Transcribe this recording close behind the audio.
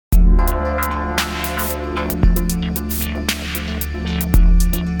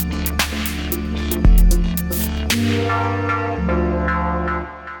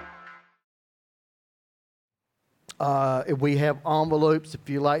If we have envelopes, if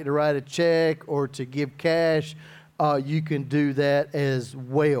you like to write a check or to give cash, you can do that as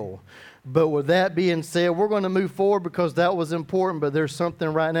well. But with that being said, we're going to move forward because that was important, but there's something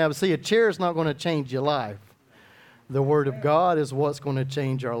right now. See, a chair is not going to change your life. The Word of God is what's going to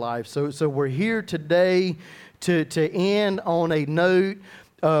change our life. So we're here today to end on a note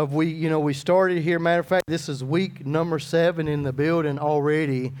of we started here. Matter of fact, this is week number 7 in the building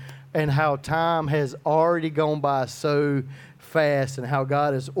already, and how time has already gone by so fast, and how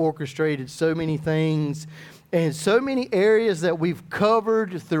God has orchestrated so many things and so many areas that we've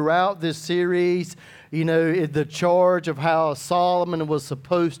covered throughout this series. You know, the charge of how Solomon was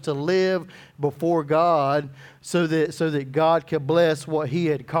supposed to live before God so that God could bless what he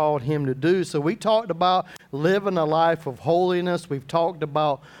had called him to do. So we talked about living a life of holiness. We've talked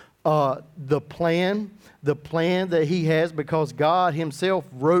about the plan that he has, because God himself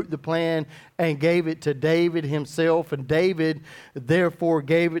wrote the plan and gave it to David himself, and David therefore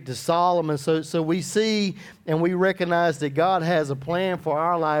gave it to Solomon. So we see and we recognize that God has a plan for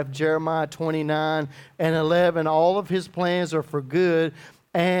our life. Jeremiah 29:11, all of his plans are for good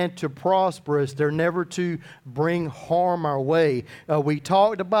and to prosper us. They're never to bring harm our way. We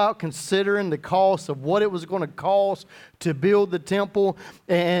talked about considering the cost of what it was going to cost to build the temple,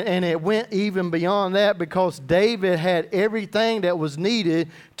 and it went even beyond that, because David had everything that was needed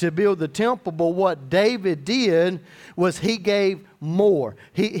to build the temple. But what David did was he gave more.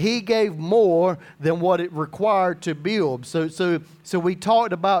 He gave more than what it required to build. So we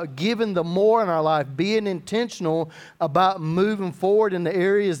talked about giving the more in our life, being intentional about moving forward in the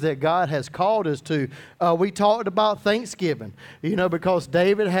areas that God has called us to. We talked about Thanksgiving, because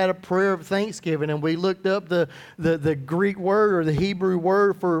David had a prayer of thanksgiving, and we looked up the Greek word, or the Hebrew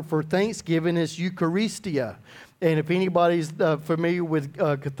word for Thanksgiving is Eucharistia. And if anybody's familiar with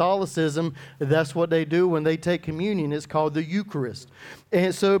Catholicism, that's what they do when they take communion. It's called the Eucharist.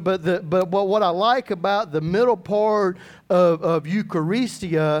 And so, but what I like about the middle part of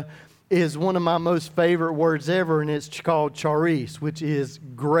Eucharistia is one of my most favorite words ever, and it's called charis, which is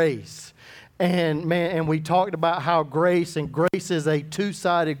grace. And we talked about how grace is a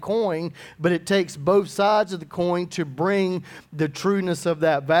two-sided coin, but it takes both sides of the coin to bring the trueness of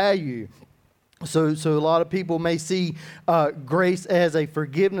that value. So a lot of people may see grace as a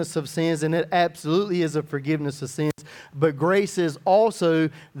forgiveness of sins, and it absolutely is a forgiveness of sins. But grace is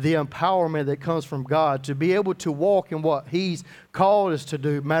also the empowerment that comes from God to be able to walk in what He's called us to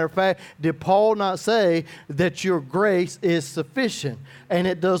do. Matter of fact, did Paul not say that your grace is sufficient? And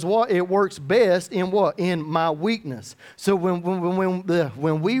it does what? It works best in what? In my weakness. So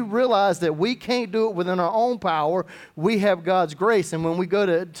when we realize that we can't do it within our own power, we have God's grace. And when we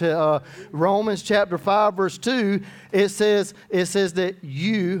go to Romans chapter 5 verse 2, it says that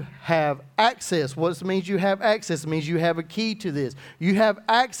you have access. What does it mean you have access? It means you have a key to this. You have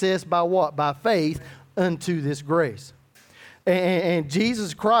access by what? By faith unto this grace. And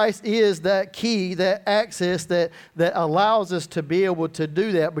Jesus Christ is that key, that access that allows us to be able to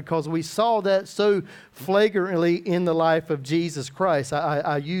do that, because we saw that so flagrantly in the life of Jesus Christ.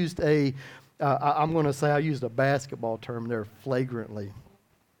 I used a basketball term there, flagrantly.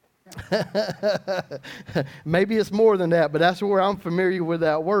 Maybe it's more than that, but that's where I'm familiar with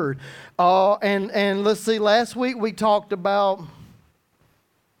that word. And let's see, last week we talked about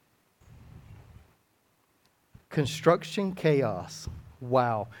construction chaos.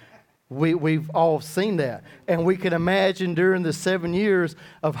 Wow. We've all seen that. And we can imagine during the 7 years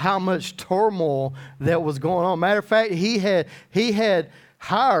of how much turmoil that was going on. Matter of fact, he had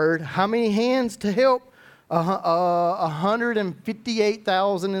hired how many hands to help?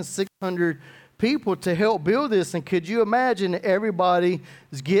 158,600 people to help build this. And could you imagine everybody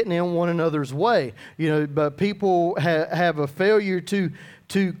is getting in one another's way? But people have a failure to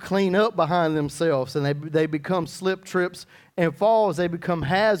clean up behind themselves, and they become slip, trips, and falls. They become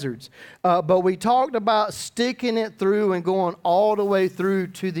hazards. But we talked about sticking it through and going all the way through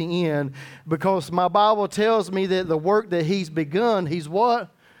to the end, because my Bible tells me that the work that He's begun, He's what?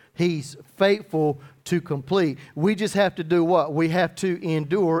 He's faithful to complete. We just have to do what? We have to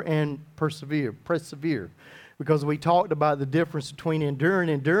endure and persevere. Because we talked about the difference between enduring.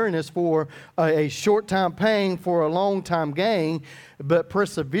 Enduring is for a short time pain for a long time gain, but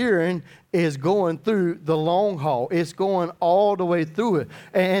persevering is going through the long haul. It's going all the way through it.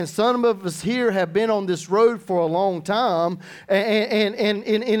 And some of us here have been on this road for a long time, and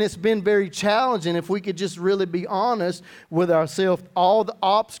it's been very challenging. If we could just really be honest with ourselves, all the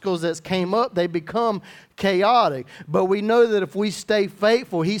obstacles that came up, they become chaotic. But we know that if we stay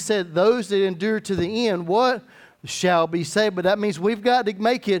faithful, He said, those that endure to the end, what? Shall be saved. But that means we've got to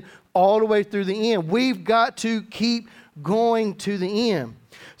make it all the way through the end. We've got to keep going to the end.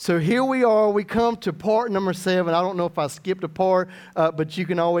 So here we are. We come to part number 7. I don't know if I skipped a part, but you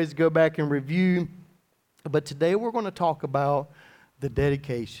can always go back and review. But today we're going to talk about the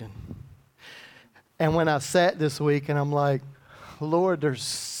dedication. And when I sat this week and I'm like, Lord, there's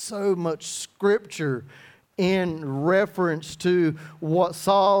so much scripture in reference to what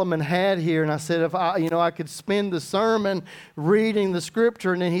Solomon had here. And I said, if I could spend the sermon reading the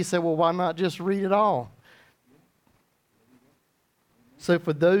scripture. And then he said, well, why not just read it all? So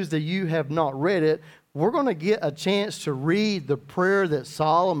for those that you have not read it, we're going to get a chance to read the prayer that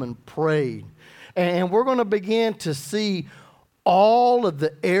Solomon prayed. And we're going to begin to see all of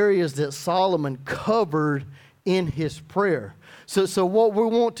the areas that Solomon covered in his prayer. So what we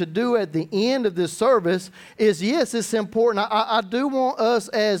want to do at the end of this service is, yes, it's important. I do want us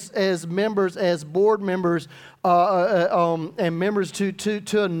as members, as board members, and members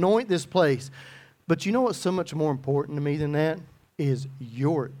to anoint this place. But you know what's so much more important to me than that is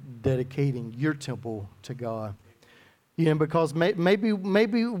your dedicating your temple to God. Because maybe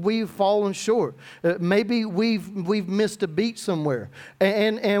we've fallen short. Maybe we've missed a beat somewhere.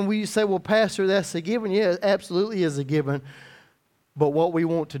 And we say, well, Pastor, that's a given. Yeah, it absolutely is a given. But what we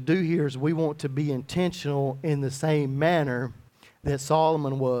want to do here is we want to be intentional in the same manner that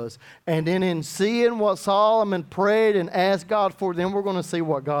Solomon was. And then in seeing what Solomon prayed and asked God for, then we're going to see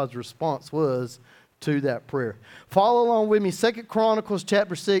what God's response was to that prayer. Follow along with me. 2 Chronicles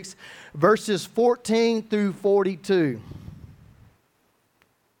chapter 6, verses 14 through 42.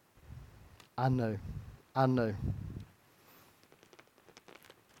 I know.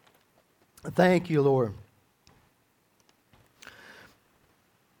 Thank you, Lord.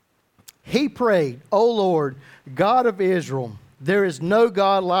 He prayed, O Lord, God of Israel, there is no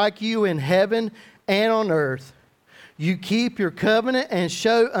God like you in heaven and on earth. You keep your covenant and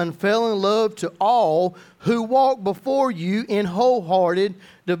show unfailing love to all who walk before you in wholehearted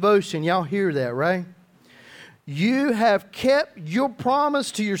devotion. Y'all hear that, right? You have kept your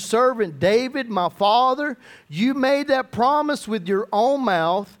promise to your servant David, my father. You made that promise with your own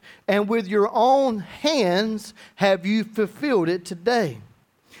mouth, and with your own hands have you fulfilled it today.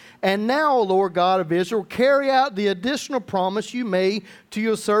 And now, O Lord God of Israel, carry out the additional promise you made to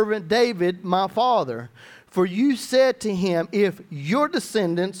your servant David, my father. For you said to him, if your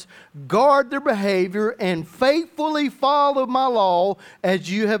descendants guard their behavior and faithfully follow my law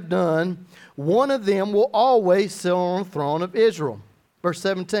as you have done, one of them will always sit on the throne of Israel. Verse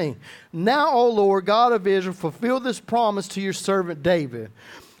 17. Now, O Lord God of Israel, fulfill this promise to your servant David.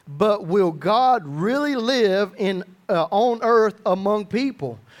 But will God really live on earth among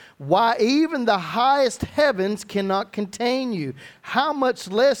people? Why, even the highest heavens cannot contain you. How much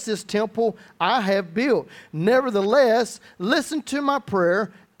less this temple I have built. Nevertheless, listen to my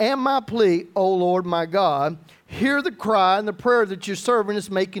prayer and my plea, O Lord my God. Hear the cry and the prayer that your servant is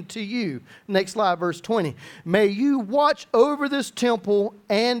making to you. Next slide, verse 20. May you watch over this temple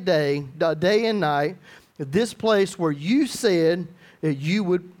and day and night, this place where you said that you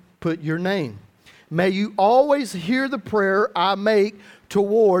would put your name. May you always hear the prayer I make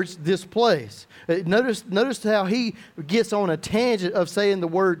towards this place. Notice how he gets on a tangent of saying the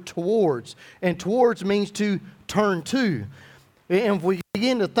word towards. And towards means to turn to. And if we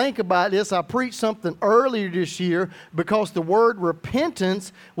begin to think about this, I preached something earlier this year because the word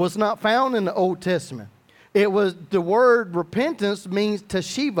repentance was not found in the Old Testament. It was the word repentance means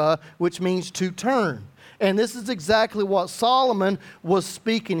teshiva, which means to turn. And this is exactly what Solomon was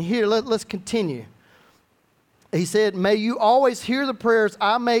speaking here. Let's continue. He said, may you always hear the prayers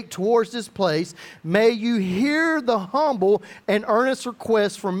I make towards this place. May you hear the humble and earnest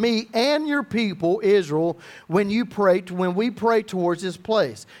requests from me and your people, Israel, when we pray towards this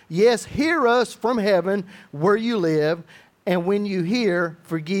place. Yes, hear us from heaven where you live, and when you hear,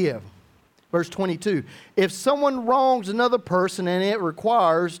 forgive. Verse 22, if someone wrongs another person and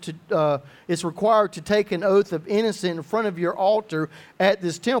it's required to take an oath of innocence in front of your altar at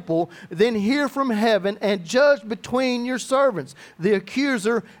this temple, then hear from heaven and judge between your servants, the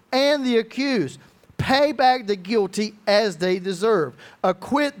accuser and the accused. Pay back the guilty as they deserve.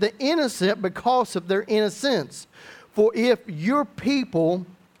 Acquit the innocent because of their innocence. For if your people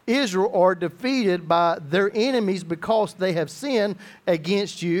Israel are defeated by their enemies because they have sinned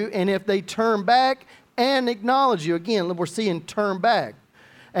against you, and if they turn back and acknowledge you, again, we're seeing turn back,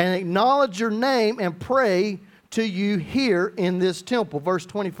 and acknowledge your name and pray to you here in this temple. Verse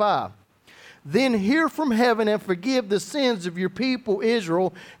 25. Then hear from heaven and forgive the sins of your people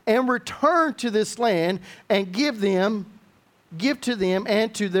Israel, and return to this land and give them give to them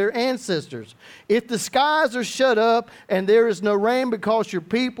and to their ancestors. If the skies are shut up and there is no rain because your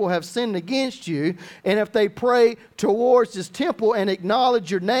people have sinned against you, and if they pray towards this temple and acknowledge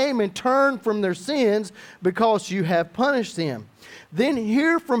your name and turn from their sins because you have punished them, then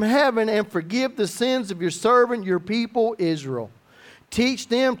hear from heaven and forgive the sins of your servant, your people Israel. Teach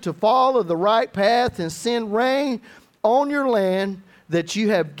them to follow the right path and send rain on your land that you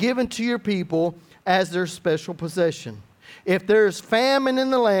have given to your people as their special possession. If there is famine in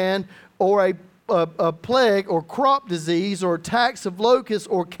the land, or a plague or crop disease or attacks of locusts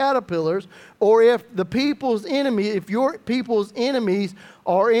or caterpillars, or if your people's enemies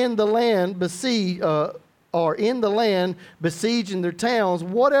are in the land besieging their towns,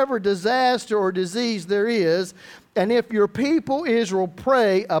 whatever disaster or disease there is, and if your people Israel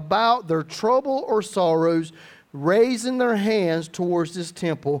pray about their trouble or sorrows, raising their hands towards this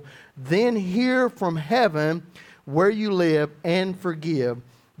temple, then hear from heaven where you live and forgive.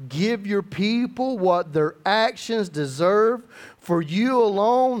 Give your people what their actions deserve, for you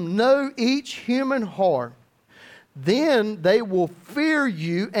alone know each human heart. Then they will fear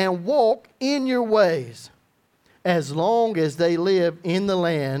you and walk in your ways, as long as they live in the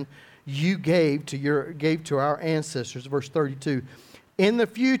land you gave to our ancestors. Verse 32. In the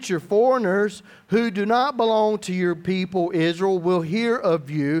future, foreigners who do not belong to your people Israel will hear of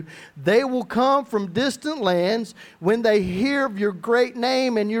you. They will come from distant lands when they hear of your great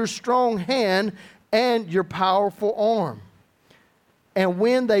name and your strong hand and your powerful arm. And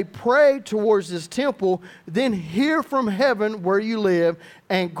when they pray towards this temple, then hear from heaven where you live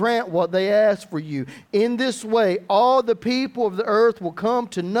and grant what they ask for you. In this way, all the people of the earth will come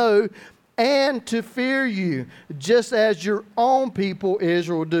to know and to fear you, just as your own people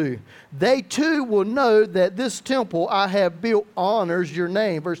Israel do. They too will know that this temple I have built honors your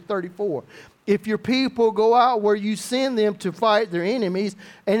name. Verse 34. If your people go out where you send them to fight their enemies,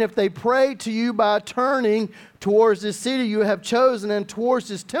 and if they pray to you by turning towards this city you have chosen and towards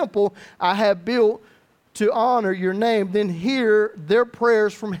this temple I have built to honor your name, then hear their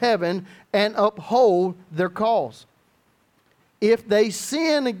prayers from heaven and uphold their cause. If they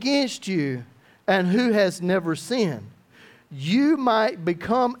sin against you, and who has never sinned, you might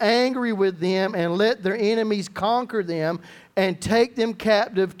become angry with them and let their enemies conquer them and take them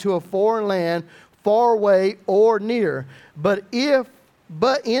captive to a foreign land, far away or near. But in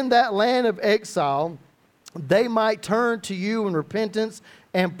that land of exile, they might turn to you in repentance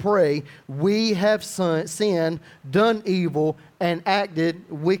and pray, we have sinned, done evil, and acted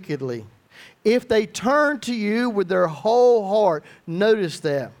wickedly. If they turn to you with their whole heart, notice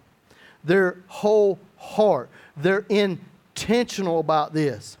that. Their whole heart. They're intentional about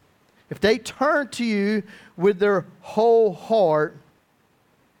this. If they turn to you with their whole heart,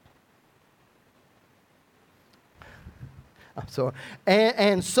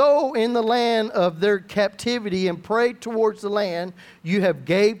 and so in the land of their captivity and pray towards the land you have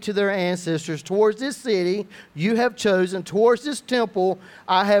gave to their ancestors, towards this city you have chosen, towards this temple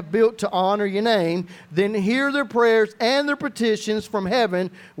I have built to honor your name, then hear their prayers and their petitions from heaven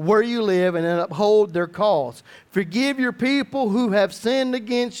where you live and uphold their cause. Forgive your people who have sinned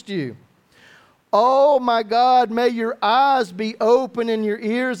against you. Oh my God, may your eyes be open and your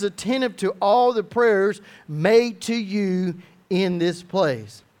ears attentive to all the prayers made to you in this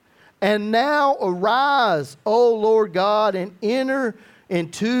place. And now arise, O Lord God, and enter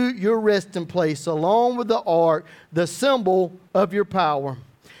into your resting place along with the ark, the symbol of your power.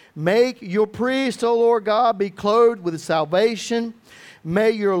 Make your priests, O Lord God, be clothed with salvation.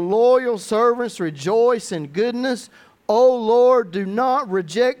 May your loyal servants rejoice in goodness. O Lord, do not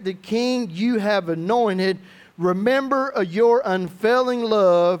reject the king you have anointed. Remember your unfailing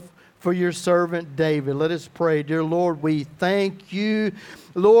love for your servant David. Let us pray. Dear Lord, we thank you,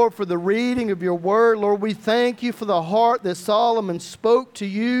 Lord, for the reading of your word. Lord, we thank you for the heart that Solomon spoke to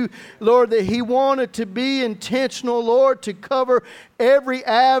you. Lord, that he wanted to be intentional, Lord, to cover every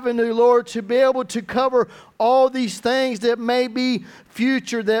avenue, Lord, to be able to cover all these things that may be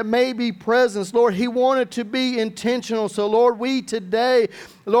future, that may be present. Lord, he wanted to be intentional. So, Lord, we today,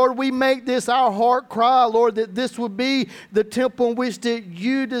 Lord, we make this our heart cry, Lord, that this would be the temple in which that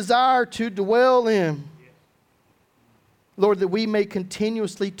you desire to dwell in. Lord, that we may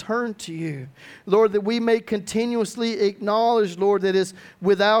continuously turn to you. Lord, that we may continuously acknowledge, Lord, that it's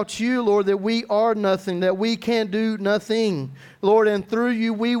without you, Lord, that we are nothing, that we can do nothing. Lord, and through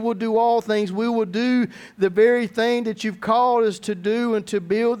you we will do all things. We will do the very thing that you've called us to do and to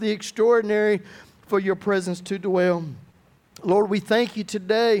build the extraordinary for your presence to dwell. Lord, we thank you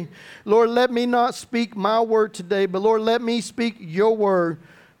today. Lord, let me not speak my word today, but Lord, let me speak your word.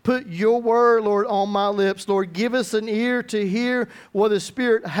 Put your word, Lord, on my lips. Lord, give us an ear to hear what the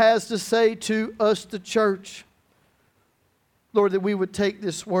Spirit has to say to us, the church. Lord, that we would take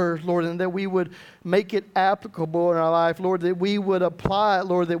this word, Lord, and that we would make it applicable in our life. Lord, that we would apply it,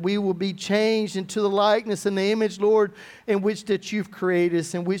 Lord, that we will be changed into the likeness and the image, Lord, in which that you've created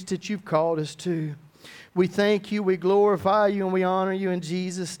us, in which that you've called us to. We thank you, we glorify you, and we honor you in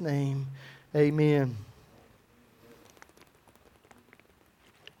Jesus' name. Amen.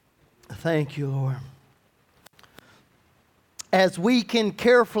 Thank you, Lord. As we can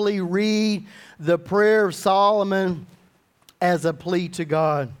carefully read the prayer of Solomon as a plea to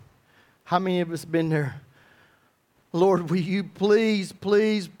God. How many of us been there? Lord, will you please,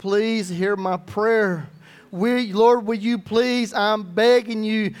 please, please hear my prayer? Lord, will you please, I'm begging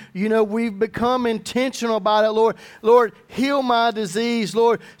you. You know, we've become intentional about it, Lord. Lord, heal my disease.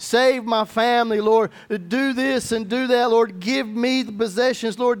 Lord, save my family. Lord, do this and do that. Lord, give me the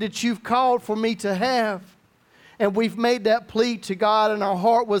possessions, Lord, that you've called for me to have. And we've made that plea to God, and our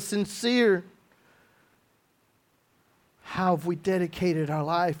heart was sincere. How have we dedicated our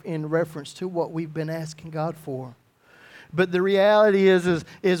life in reference to what we've been asking God for? But the reality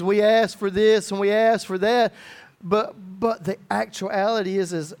is we ask for this and we ask for that. But the actuality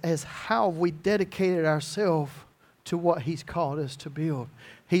is how have we dedicated ourselves to what He's called us to build.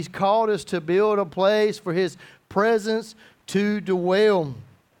 He's called us to build a place for His presence to dwell.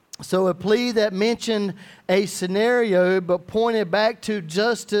 So a plea that mentioned a scenario but pointed back to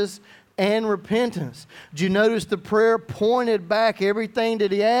justice and repentance. Did you notice the prayer pointed back everything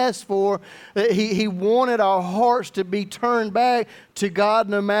that he asked for? He wanted our hearts to be turned back to God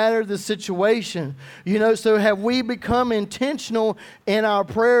no matter the situation. You know, so have we become intentional in our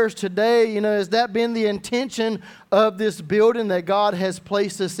prayers today? You know, has that been the intention of this building that God has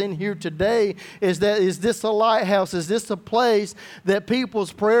placed us in here today? Is this a lighthouse? Is this a place that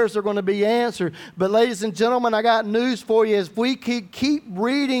people's prayers are going to be answered? But ladies and gentlemen, I got news for you. If we could keep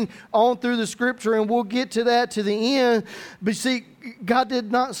reading on through the scripture, and we'll get to that to the end. But see, God did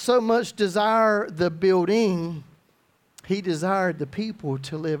not so much desire the building. He desired the people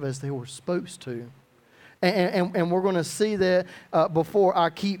to live as they were supposed to. And we're going to see that before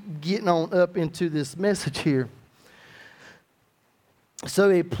I keep getting on up into this message here.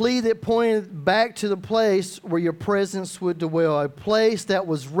 So a plea that pointed back to the place where your presence would dwell, a place that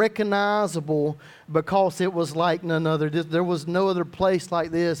was recognizable because it was like none other. There was no other place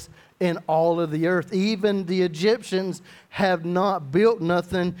like this in all of the earth. Even the Egyptians have not built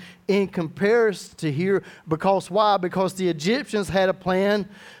nothing in comparison to here. Because why? Because the Egyptians had a plan,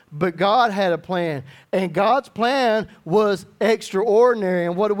 but God had a plan. And God's plan was extraordinary.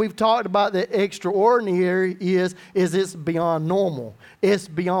 And what we've talked about that extraordinary is it's beyond normal. It's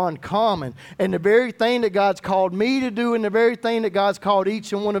beyond common. And the very thing that God's called me to do and the very thing that God's called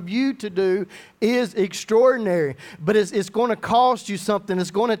each and one of you to do is extraordinary. But it's going to cost you something.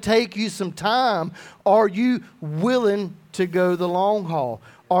 It's going to take you some time. Are you willing to go the long haul?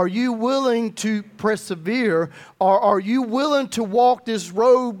 Are you willing to persevere? Or are you willing to walk this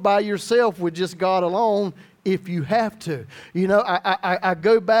road by yourself with just God alone if you have to? You know, I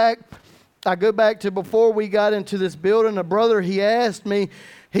go back to before we got into this building. A brother, he asked me,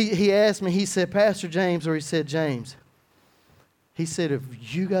 he said, Pastor James, or he said, James, he said, if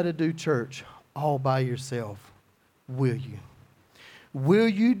you got to do church all by yourself, will you? Will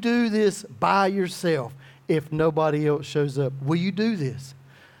you do this by yourself if nobody else shows up? Will you do this?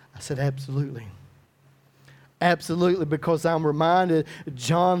 I said, absolutely. Absolutely, because I'm reminded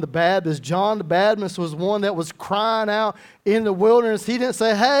John the Baptist. John the Baptist was one that was crying out in the wilderness. He didn't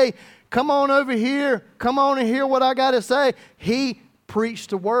say, hey, come on over here. Come on and hear what I got to say. He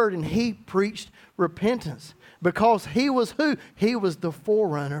preached the word and he preached repentance. Because he was who? He was the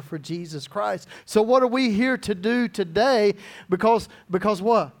forerunner for Jesus Christ. So what are we here to do today? Because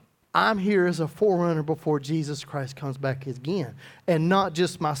what? I'm here as a forerunner before Jesus Christ comes back again. And not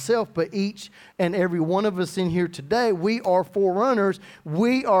just myself, but each and every one of us in here today. We are forerunners.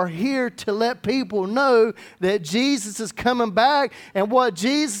 We are here to let people know that Jesus is coming back. And what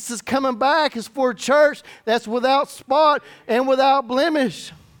Jesus is coming back is for a church that's without spot and without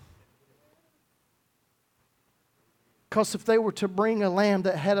blemish. Because if they were to bring a lamb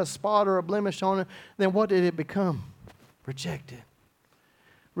that had a spot or a blemish on it, then what did it become? Rejected.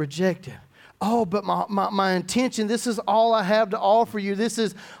 Rejected. Oh, but my intention, this is all I have to offer you. This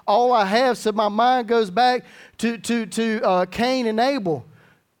is all I have. So my mind goes back to Cain and Abel.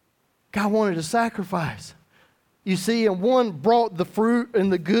 God wanted a sacrifice. You see, and one brought the fruit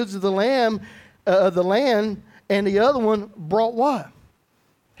and the goods of the land, and the other one brought what?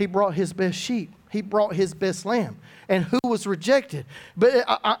 He brought his best sheep. He brought his best lamb. And who was rejected? But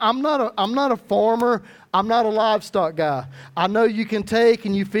I'm not a farmer. I'm not a livestock guy. I know you can take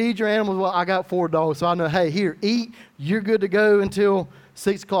and you feed your animals. Well, I got 4 dogs, so I know, hey, here, eat. You're good to go until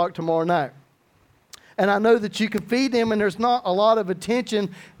 6 o'clock tomorrow night. And I know that you can feed them, and there's not a lot of attention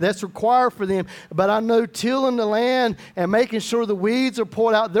that's required for them. But I know tilling the land and making sure the weeds are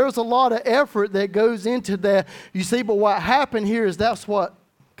pulled out, there's a lot of effort that goes into that. You see, but what happened here is that's what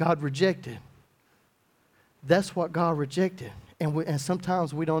God rejected. That's what God rejected. And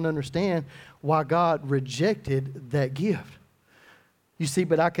sometimes we don't understand why God rejected that gift. You see,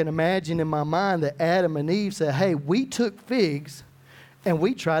 but I can imagine in my mind that Adam and Eve said, hey, we took figs and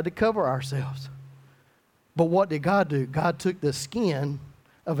we tried to cover ourselves. But what did God do? God took the skin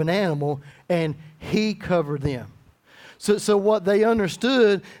of an animal and he covered them. So what they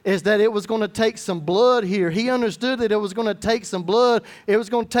understood is that it was going to take some blood here. He understood that it was going to take some blood. It was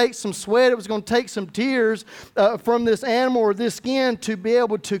going to take some sweat. It was going to take some tears from this animal or this skin to be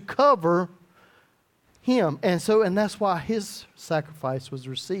able to cover him. And that's why his sacrifice was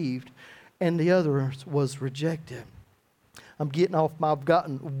received and the other's was rejected. I've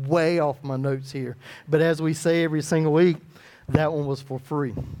gotten way off my notes here. But as we say every single week, that one was for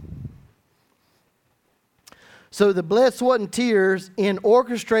free. So the blood, sweat, and tears in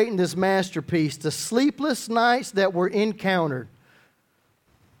orchestrating this masterpiece, the sleepless nights that were encountered.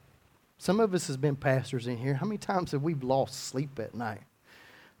 Some of us has been pastors in here. How many times have we lost sleep at night?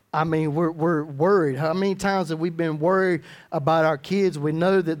 I mean, we're worried. How many times have we been worried about our kids? We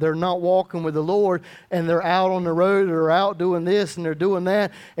know that they're not walking with the Lord and they're out on the road or they're out doing this and they're doing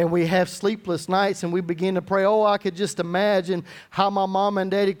that, and we have sleepless nights and we begin to pray. Oh, I could just imagine how my mom and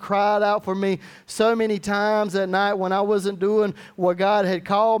daddy cried out for me so many times at night when I wasn't doing what God had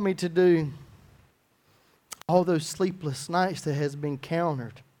called me to do. All those sleepless nights that has been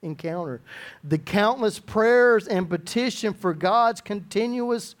encountered. The countless prayers and petition for God's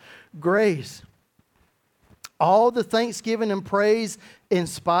continuous grace. All the thanksgiving and praise in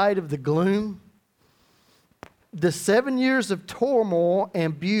spite of the gloom. The 7 years of turmoil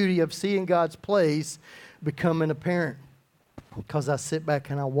and beauty of seeing God's place becoming apparent. Because I sit back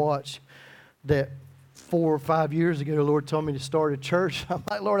and I watch that 4 or 5 years ago, the Lord told me to start a church. I'm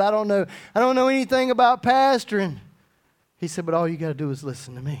like, Lord, I don't know anything about pastoring. He said, but all you got to do is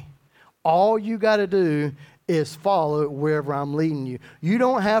listen to me. All you got to do is follow it wherever I'm leading you. You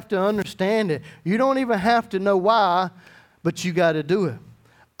don't have to understand it. You don't even have to know why, but you got to do it.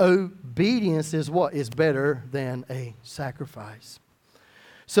 Obedience is what is better than a sacrifice.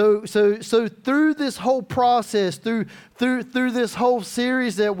 So through this whole process, through this whole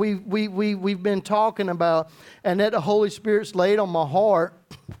series that we've been talking about, and that the Holy Spirit's laid on my heart,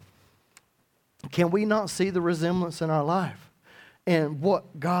 can we not see the resemblance in our life and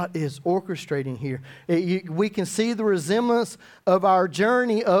what God is orchestrating here? We can see the resemblance of our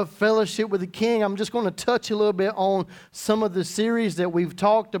journey of fellowship with the King. I'm just going to touch a little bit on some of the series that we've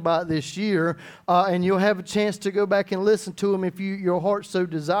talked about this year, and you'll have a chance to go back and listen to them if your heart so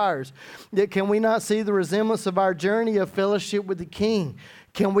desires. Can we not see the resemblance of our journey of fellowship with the King?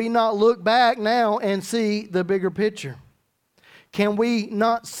 Can we not look back now and see the bigger picture? Can we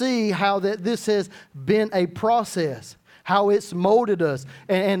not see how that this has been a process, how it's molded us?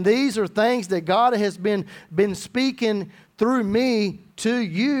 And these are things that God has been speaking through me to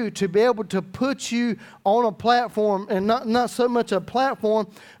you to be able to put you on a platform, and not so much a platform,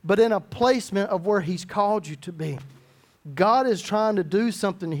 but in a placement of where He's called you to be. God is trying to do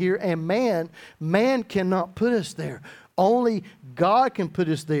something here, and man cannot put us there. Only God can put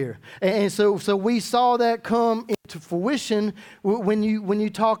us there. And so we saw that come into fruition when you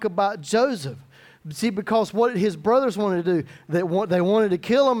talk about Joseph. See, because what his brothers wanted to do, they wanted to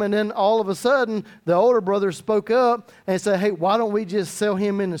kill him, and then all of a sudden, the older brother spoke up and said, hey, why don't we just sell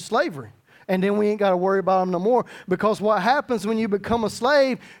him into slavery? And then we ain't got to worry about him no more. Because what happens when you become a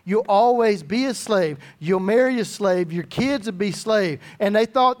slave, you'll always be a slave. You'll marry a slave. Your kids will be slaves. And they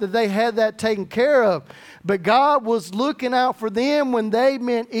thought that they had that taken care of. But God was looking out for them when they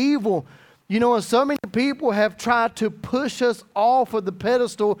meant evil. You know, and so many people have tried to push us off of the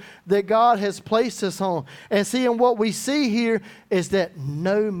pedestal that God has placed us on. And see, and what we see here is that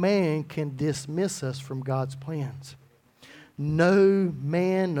no man can dismiss us from God's plans. No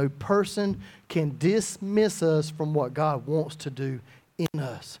man, no person can dismiss us from what God wants to do in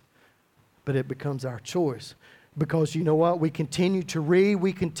us. But it becomes our choice. Because you know what? We continue to read,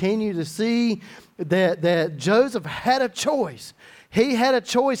 we continue to see that Joseph had a choice. He had a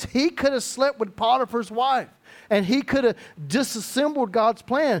choice. He could have slept with Potiphar's wife. and he could have disassembled God's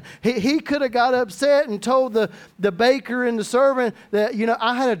plan. He could have got upset and told the baker and the servant that,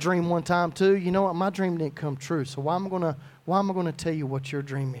 I had a dream one time too. You know what? My dream didn't come true. So why am I going to tell you what your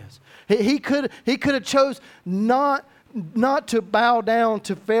dream is? He could have chose not to bow down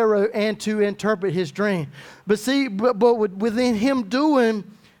to Pharaoh and to interpret his dream. But see, but within him doing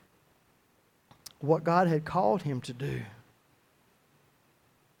what God had called him to do,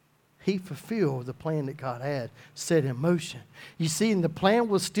 he fulfilled the plan that God had set in motion. You see, and the plan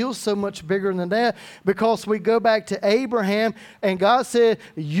was still so much bigger than that, because we go back to Abraham, and God said,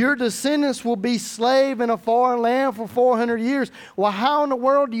 your descendants will be slave in a foreign land for 400 years. Well, how in the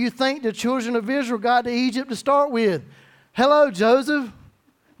world do you think the children of Israel got to Egypt to start with? Hello, Joseph.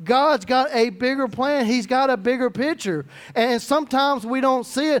 God's got a bigger plan. He's got a bigger picture. And sometimes we don't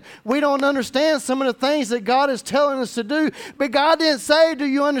see it. We don't understand some of the things that God is telling us to do. But God didn't say, do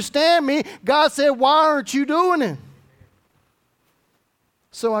you understand me? God said, why aren't you doing it?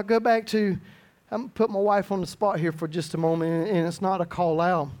 So I go back to, I'm going to put my wife on the spot here for just a moment, and it's not a call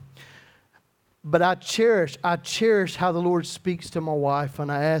out. But I cherish how the Lord speaks to my wife,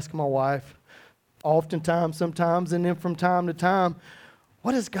 and I ask my wife, oftentimes, sometimes, and then from time to time,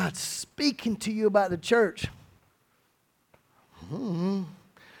 what is God speaking to you about the church? And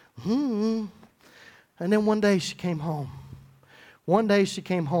then one day she came home.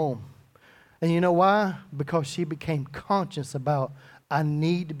 And you know why? Because she became conscious about, I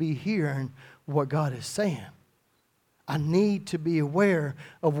need to be hearing what God is saying. I need to be aware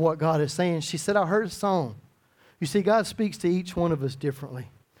of what God is saying. She said, I heard a song. You see, God speaks to each one of us differently.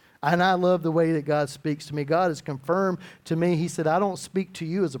 And I love the way that God speaks to me. God has confirmed to me. He said, I don't speak to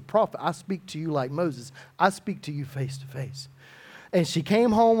you as a prophet. I speak to you like Moses. I speak to you face to face. And she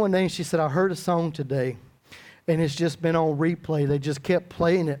came home one day and she said, I heard a song today. And it's just been on replay. They just kept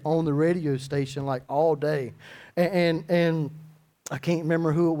playing it on the radio station like all day. And I can't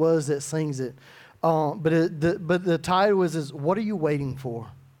remember who it was that sings it. But the title is What Are You Waiting For?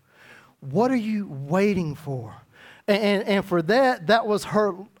 What are you waiting for? And for that was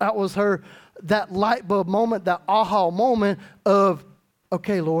her, that light bulb moment, that aha moment of,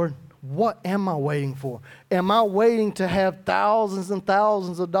 okay, Lord, what am I waiting for? Am I waiting to have thousands and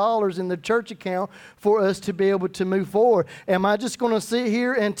thousands of dollars in the church account for us to be able to move forward? Am I just going to sit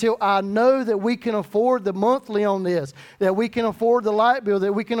here until I know that we can afford the monthly on this, that we can afford the light bill,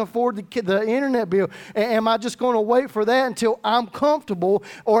 that we can afford the internet bill? Am I just going to wait for that until I'm comfortable?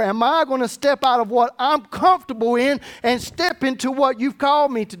 Or am I going to step out of what I'm comfortable in and step into what you've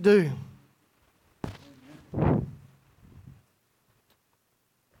called me to do?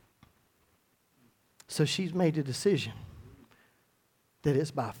 So she's made a decision that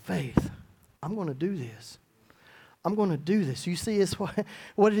it's by faith. I'm going to do this. I'm going to do this. You see, it's what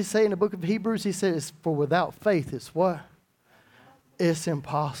did he say in the book of Hebrews? He said, it's for without faith, it's what? It's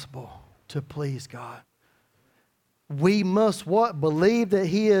impossible to please God. We must what? Believe that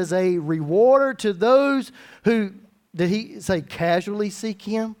he is a rewarder to those who, did he say casually seek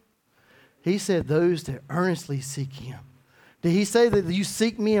him? He said those that earnestly seek him. Did he say that you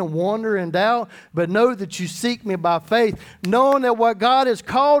seek me in wonder and doubt? But know that you seek me by faith, knowing that what God has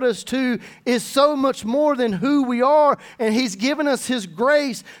called us to is so much more than who we are. And he's given us his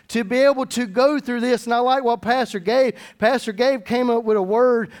grace to be able to go through this. And I like what Pastor Gabe came up with a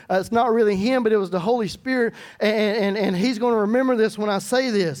word. It's not really him, but it was the Holy Spirit. And he's going to remember this when I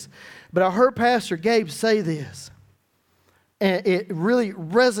say this. But I heard Pastor Gabe say this. And it really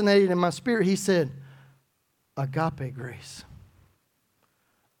resonated in my spirit. He said, agape grace.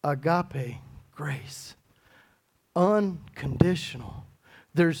 Agape grace. Unconditional.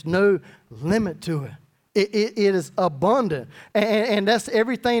 There's no limit to it. It is abundant. And that's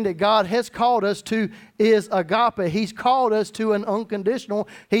everything that God has called us to is agape. He's called us to an unconditional.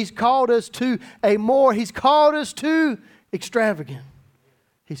 He's called us to a more. He's called us to extravagant.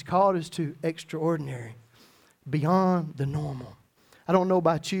 He's called us to extraordinary. Beyond the normal. I don't know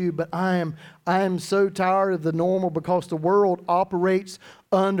about you, but I am so tired of the normal because the world operates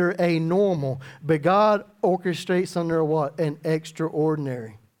under a normal. But God orchestrates under a what? An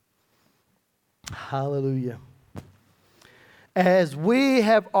extraordinary. Hallelujah. As we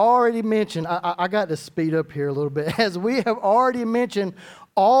have already mentioned, I got to speed up here a little bit. As we have already mentioned,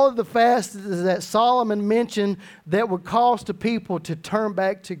 all of the fasts that Solomon mentioned that would cause the people to turn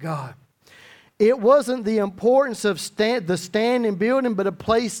back to God. It wasn't the importance of the stand and building, but a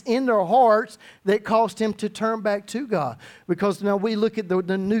place in their hearts that caused him to turn back to God. Because now we look at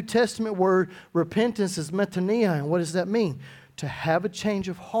the New Testament word, repentance is metanoia. And what does that mean? To have a change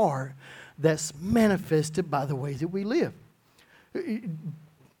of heart that's manifested by the way that we live.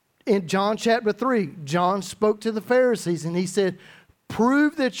 In John chapter 3, John spoke to the Pharisees and he said,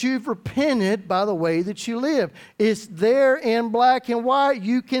 prove that you've repented by the way that you live. It's there in black and white.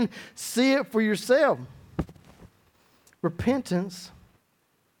 You can see it for yourself. Repentance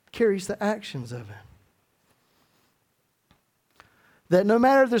carries the actions of it. That no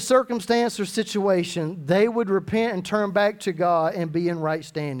matter the circumstance or situation, they would repent and turn back to God and be in right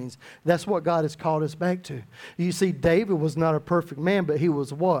standings. That's what God has called us back to. You see, David was not a perfect man, but he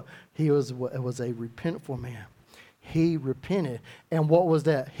was what? He was a repentful man. He repented. And what was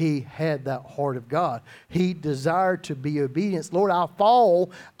that? He had that heart of God. He desired to be obedient. Lord, I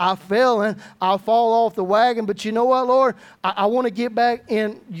fell and I'll fall off the wagon. But you know what, Lord? I want to get back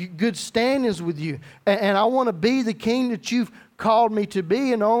in good standings with you. And I want to be the king that you've called me to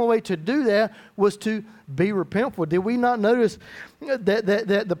be, and the only way to do that was to be repentful. Did we not notice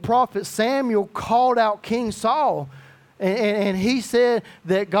that the prophet Samuel called out King Saul, and he said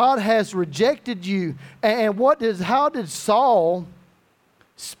that God has rejected you? And how did Saul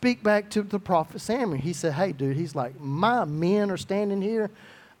speak back to the prophet Samuel? He said, hey dude, he's like, my men are standing here.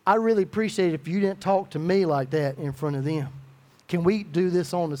 I really appreciate it if you didn't talk to me like that in front of them. Can we do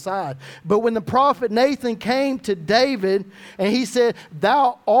this on the side? But when the prophet Nathan came to David and he said,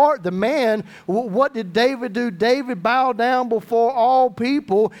 thou art the man, what did David do? David bowed down before all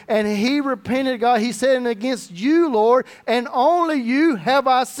people and he repented to God. He said, and against you, Lord, and only you have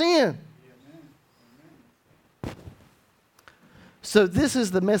I sinned. So this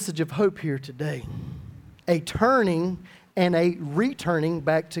is the message of hope here today. A turning and a returning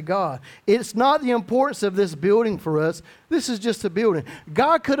back to God. It's not the importance of this building for us. This is just a building.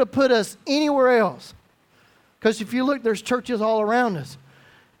 God could have put us anywhere else. Because if you look, there's churches all around us.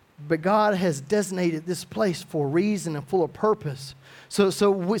 But God has designated this place for a reason and full of purpose.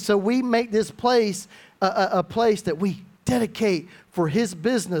 So we make this place a place that we dedicate for His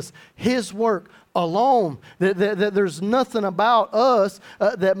business, His work alone. That there's nothing about us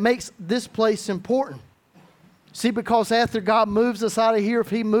that makes this place important. See, because after God moves us out of here, if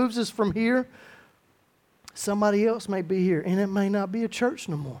He moves us from here, somebody else may be here, and it may not be a church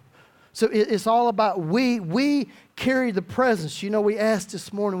no more. So it's all about we carry the presence. You know, we asked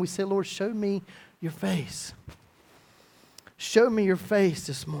this morning, we said, Lord, show me your face. Show me your face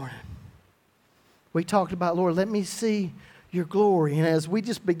this morning. We talked about, Lord, let me see your glory. And as we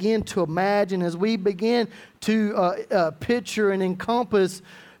just begin to imagine, as we begin to picture and encompass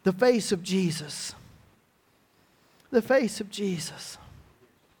the face of Jesus, the face of Jesus.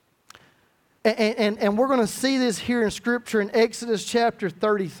 And we're going to see this here in Scripture in Exodus chapter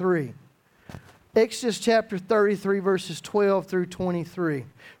 33. Exodus chapter 33, verses 12 through 23.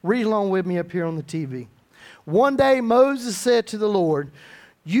 Read along with me up here on the TV. One day Moses said to the Lord,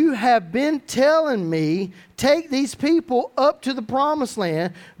 you have been telling me, take these people up to the promised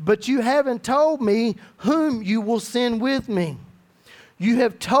land, but you haven't told me whom you will send with me. You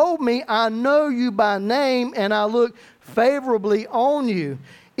have told me I know you by name and I look favorably on you.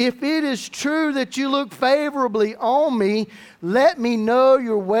 If it is true that you look favorably on me, let me know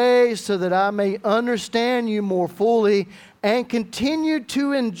your ways so that I may understand you more fully and continue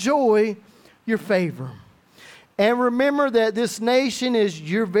to enjoy your favor. And remember that this nation is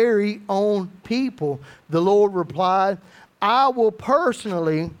your very own people. The Lord replied, I will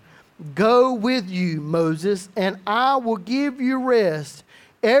personally go with you, Moses, and I will give you rest.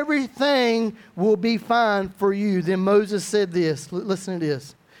 Everything will be fine for you. Then Moses said this. Listen to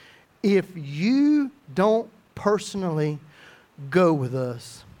this. If you don't personally go with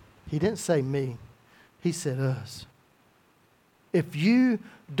us, he didn't say me, he said us. If you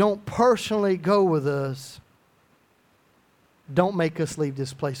don't personally go with us, don't make us leave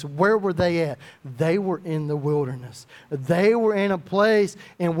this place. Where were they at? They were in the wilderness. They were in a place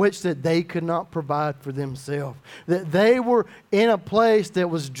in which that they could not provide for themselves. That they were in a place that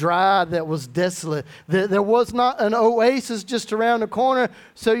was dry, that was desolate. That there was not an oasis just around the corner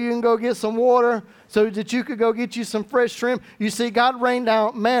so you can go get some water, so that you could go get you some fresh shrimp. You see, God rained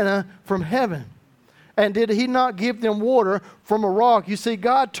down manna from heaven. And did He not give them water from a rock? You see,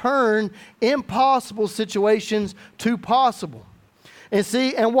 God turned impossible situations to possible. And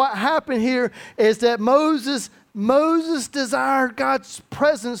see, and what happened here is that Moses desired God's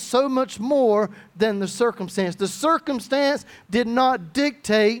presence so much more than the circumstance. The circumstance did not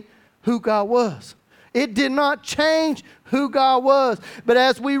dictate who God was. It did not change who God was. But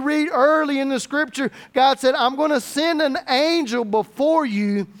as we read early in the Scripture, God said, I'm going to send an angel before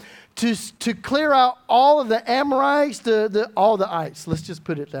you to clear out all of the Amorites, all the ites. Let's just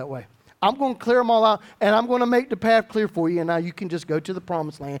put it that way. I'm going to clear them all out, and I'm going to make the path clear for you, and now you can just go to the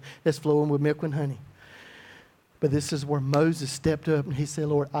promised land that's flowing with milk and honey. But this is where Moses stepped up and he said,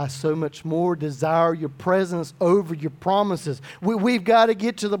 Lord, I so much more desire your presence over your promises. We've got to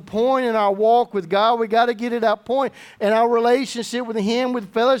get to the point in our walk with God. We've got to get to that point in our relationship with Him,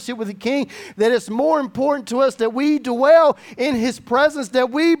 with fellowship with the King, that it's more important to us that we dwell in His presence,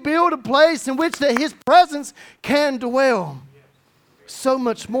 that we build a place in which that His presence can dwell. So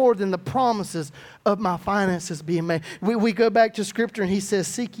much more than the promises of my finances being made. We go back to Scripture and He says,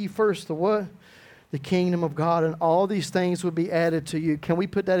 seek ye first the what? The kingdom of God, and all these things will be added to you. Can we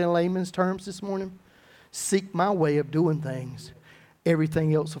put that in layman's terms this morning? Seek my way of doing things.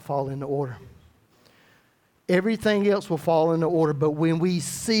 Everything else will fall into order. Everything else will fall into order. But when we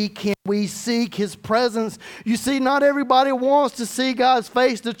seek Him, we seek His presence. You see, not everybody wants to see God's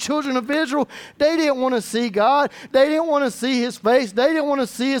face. The children of Israel, they didn't want to see God. They didn't want to see His face. They didn't want to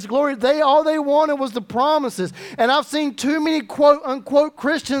see His glory. All they wanted was the promises. And I've seen too many quote unquote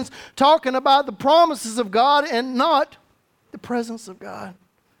Christians talking about the promises of God and not the presence of God.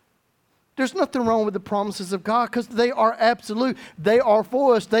 There's nothing wrong with the promises of God because they are absolute. They are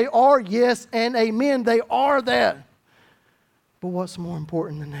for us. They are yes and amen. They are that. But what's more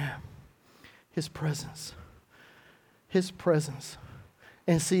important than that? His presence. His presence.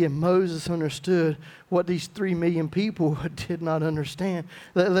 And see, and Moses understood what these 3 million people did not understand.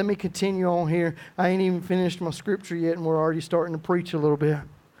 Let me continue on here. I ain't even finished my scripture yet and we're already starting to preach a little bit.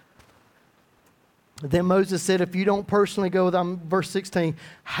 Then Moses said, if you don't personally go with verse 16,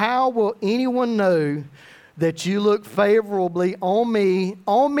 how will anyone know that you look favorably on me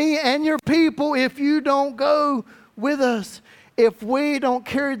and your people if you don't go with us? If we don't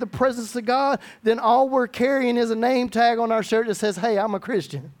carry the presence of God, then all we're carrying is a name tag on our shirt that says, hey, I'm a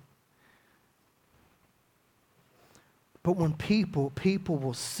Christian. But when people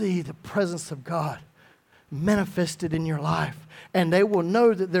will see the presence of God manifested in your life, and they will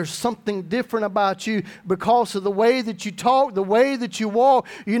know that there's something different about you because of the way that you talk, the way that you walk.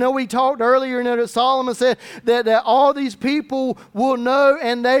 You know, we talked earlier that Solomon said that all these people will know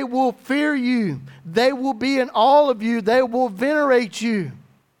and they will fear you. They will be in awe of you. They will venerate you.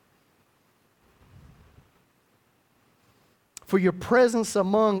 For your presence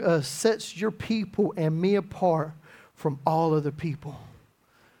among us sets your people and me apart from all other people.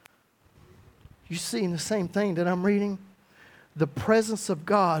 You seeing the same thing that I'm reading? The presence of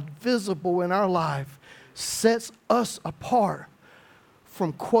God visible in our life sets us apart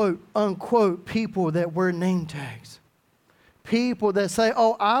from quote unquote people that wear name tags. People that say,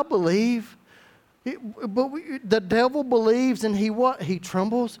 oh, I believe. The devil believes and he what? He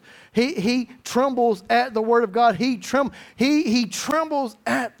trembles. He trembles at the word of God. He trembles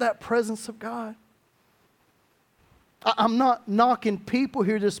at that presence of God. I'm not knocking people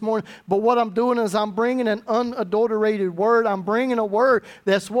here this morning, but what I'm doing is I'm bringing an unadulterated word. I'm bringing a word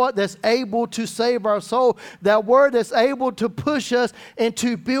that's able to save our soul. That word that's able to push us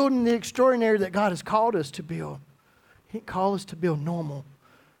into building the extraordinary that God has called us to build. He didn't call us to build normal.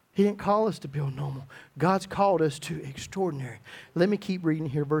 He didn't call us to build normal. God's called us to extraordinary. Let me keep reading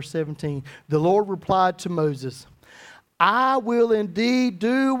here, verse 17. The Lord replied to Moses, I will indeed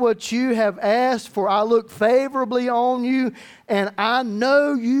do what you have asked, for I look favorably on you, and I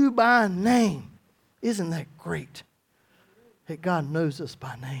know you by name. Isn't that great? That God knows us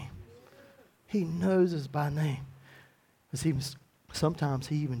by name. He knows us by name. Sometimes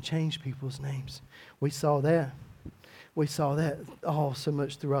He even changed people's names. We saw that. We saw that so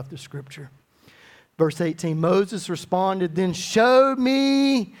much throughout the Scripture. Verse 18, Moses responded, then show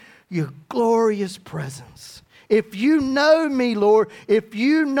me your glorious presence. If you know me, Lord, if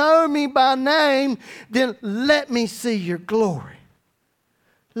you know me by name, then let me see your glory.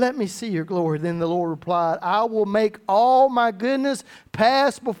 Let me see your glory. Then the Lord replied, I will make all my goodness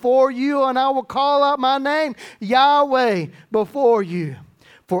pass before you, and I will call out my name, Yahweh, before you.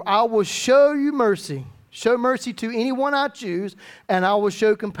 For I will show you mercy. Show mercy to anyone I choose, and I will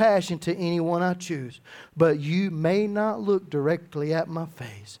show compassion to anyone I choose. But you may not look directly at my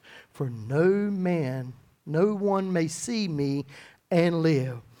face, for no one may see me and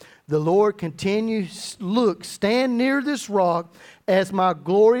live. The Lord continues, look, stand near this rock as my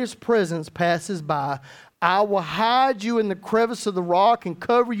glorious presence passes by. I will hide you in the crevice of the rock and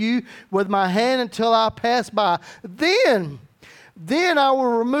cover you with my hand until I pass by. Then I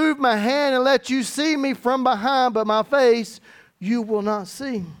will remove my hand and let you see me from behind, but my face you will not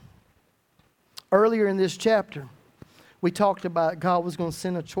see. Earlier in this chapter, we talked about God was going to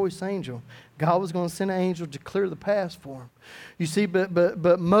send a choice angel. God was going to send an angel to clear the path for him. You see,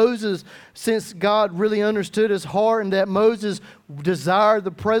 but Moses, since God really understood his heart and that Moses desired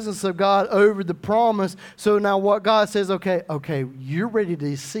the presence of God over the promise, so now what God says, okay, you're ready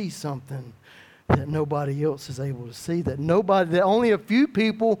to see something that nobody else is able to see, that only a few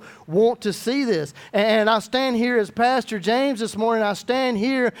people want to see this. And I stand here as Pastor James this morning. I stand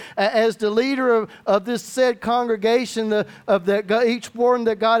here as the leader of this said congregation, each one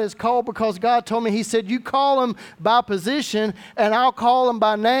that God has called, because God told me, He said, you call them by position and I'll call them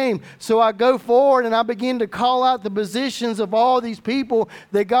by name. So I go forward and I begin to call out the positions of all these people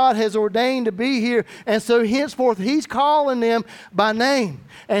that God has ordained to be here. And so henceforth, He's calling them by name.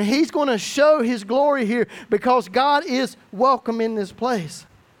 And He's going to show His glory here, because God is welcome in this place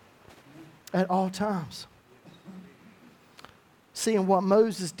at all times. Seeing what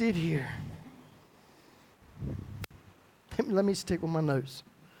Moses did here. Let me stick with my notes.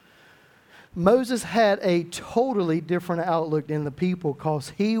 Moses had a totally different outlook than the people,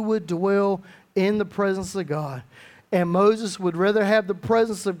 because he would dwell in the presence of God. And Moses would rather have the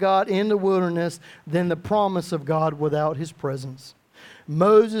presence of God in the wilderness than the promise of God without His presence.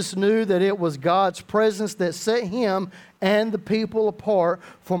 Moses knew that it was God's presence that set him and the people apart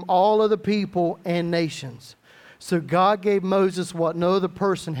from all other people and nations. So God gave Moses what no other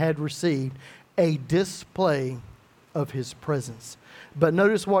person had received, a display of His presence. But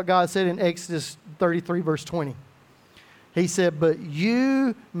notice what God said in Exodus 33, verse 20. He said, but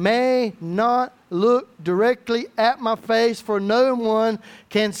you may not look directly at my face, for no one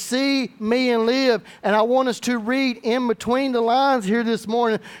can see me and live. And I want us to read in between the lines here this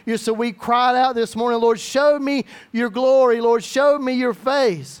morning. So we cried out this morning, Lord, show me your glory. Lord, show me your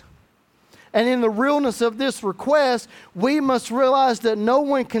face. And in the realness of this request, we must realize that no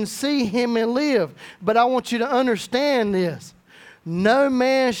one can see Him and live. But I want you to understand this. No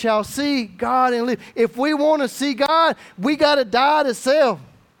man shall see God and live. If we want to see God, we got to die to self.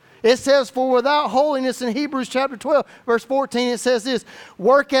 It says, for without holiness, in Hebrews chapter 12, verse 14, it says this,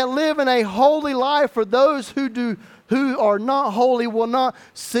 work at living a holy life, for those who are not holy will not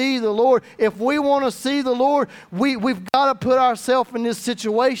see the Lord. If we want to see the Lord, we've got to put ourselves in this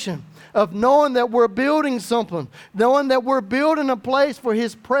situation of knowing that we're building something, knowing that we're building a place for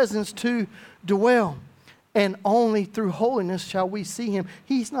His presence to dwell. And only through holiness shall we see Him.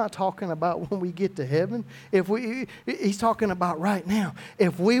 He's not talking about when we get to heaven. He's talking about right now.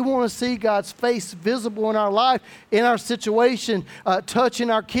 If we want to see God's face visible in our life, in our situation, touching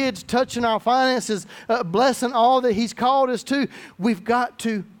our kids, touching our finances, blessing all that He's called us to, we've got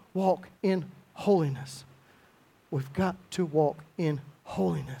to walk in holiness. We've got to walk in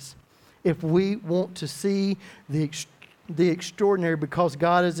holiness. If we want to see the extraordinary, because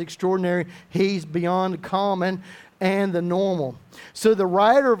God is extraordinary, He's beyond the common and the normal. So the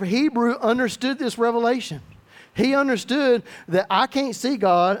writer of Hebrew understood this revelation. He understood that I can't see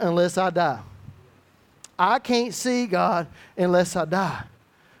God unless I die. I can't see God unless I die.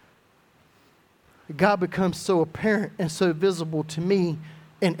 God becomes so apparent and so visible to me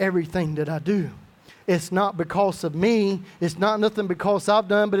in everything that I do. It's not because of me. It's not nothing because I've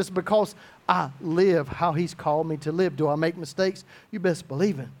done, but it's because I live how He's called me to live. Do I make mistakes? You best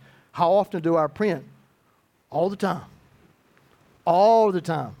believe it. How often do I repent? All the time. All the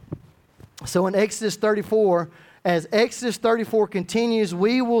time. So in Exodus 34, as Exodus 34 continues,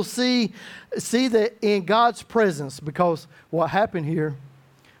 we will see that in God's presence, because what happened here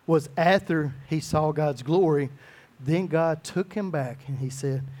was after he saw God's glory, then God took him back and He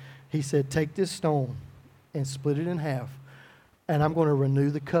said, take this stone and split it in half, and I'm going to renew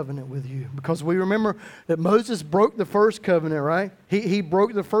the covenant with you. Because we remember that Moses broke the first covenant, right? He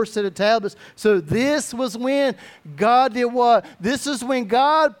broke the first set of tablets. So this was when God did what? This is when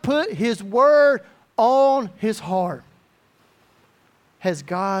God put His word on his heart. Has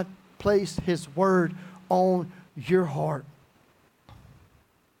God placed His word on your heart?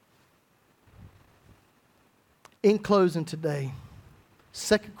 In closing today,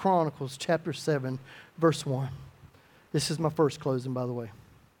 2 Chronicles chapter 7, verse 1. This is my first closing, by the way.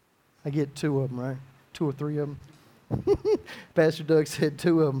 I get two of them, right? Two or three of them. Pastor Doug said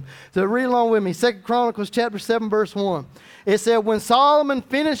two of them. So read along with me. 2 Chronicles chapter 7, verse 1. It said, when Solomon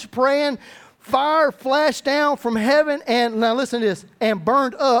finished praying, fire flashed down from heaven and, now listen to this, and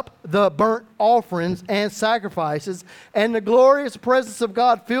burned up the burnt offerings and sacrifices, and the glorious presence of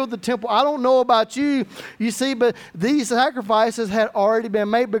God filled the temple. I don't know about you, you see, but these sacrifices had already been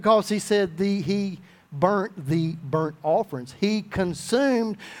made, because He said He burnt the burnt offerings. He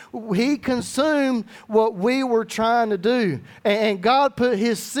consumed what we were trying to do. And God put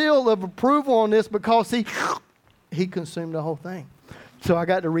His seal of approval on this, because He consumed the whole thing. So I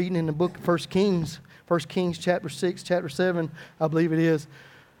got to reading in the book of 1 Kings chapter 6, chapter 7, I believe it is.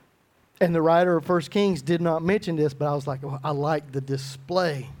 And the writer of 1 Kings did not mention this, but I was like, oh, I like the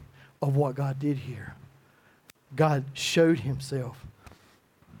display of what God did here. God showed Himself.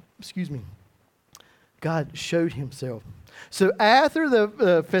 Excuse me. God showed himself. So after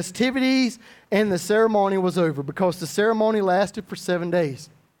the festivities and the ceremony was over, because the ceremony lasted for 7 days,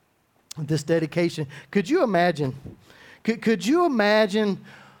 this dedication, could you imagine? Could you imagine,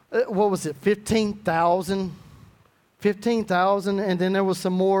 what was it, 15,000? 15,000, and then there was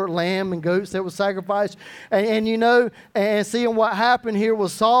some more lamb and goats that was sacrificed. And you know, and seeing what happened here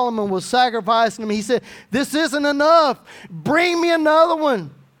was Solomon was sacrificing them. He said, this isn't enough. Bring me another one.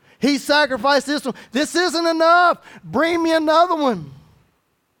 He sacrificed this one. This isn't enough. Bring me another one.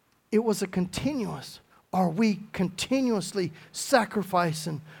 It was a continuous. Are we continuously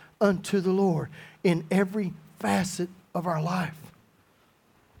sacrificing unto the Lord in every facet of our life?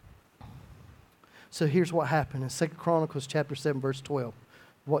 So here's what happened in 2 Chronicles chapter 7, verse 12.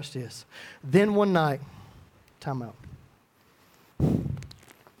 Watch this. Then one night, time out.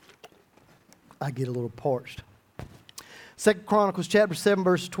 I get a little parched. 2 Chronicles chapter 7,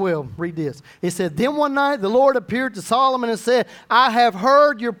 verse 12. Read this. It said, then one night the Lord appeared to Solomon and said, I have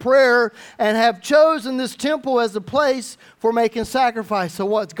heard your prayer and have chosen this temple as a place for making sacrifice. So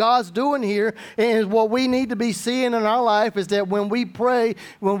what God's doing here, and what we need to be seeing in our life, is that when we pray,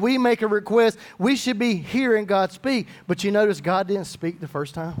 when we make a request, we should be hearing God speak. But you notice God didn't speak the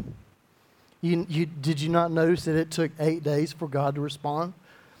first time. Did you not notice that it took 8 days for God to respond?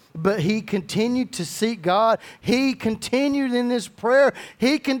 But he continued to seek God. He continued in this prayer.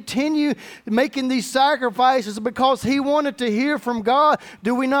 He continued making these sacrifices because he wanted to hear from God.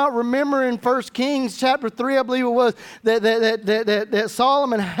 Do we not remember in 1 Kings chapter 3, I believe it was, that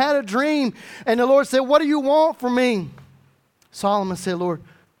Solomon had a dream, and the Lord said, what do you want from me? Solomon said, Lord,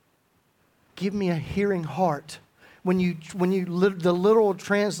 give me a hearing heart. The literal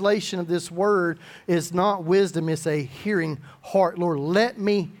translation of this word is not wisdom, it's a hearing heart. Lord, let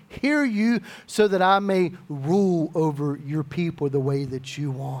me hear you so that I may rule over your people the way that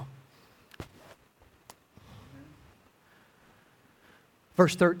you want.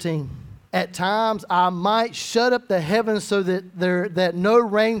 Verse 13. At times I might shut up the heavens so that no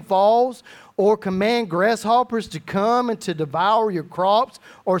rain falls, or command grasshoppers to come and to devour your crops,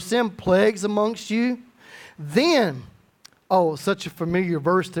 or send plagues amongst you. Then, such a familiar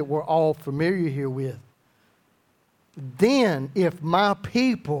verse that we're all familiar here with. Then, if my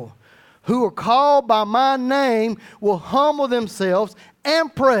people who are called by my name will humble themselves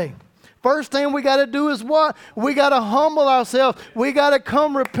and pray. First thing we got to do is what? We got to humble ourselves. We got to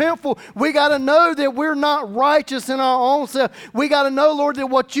come repentful. We got to know that we're not righteous in our own self. We got to know, Lord, that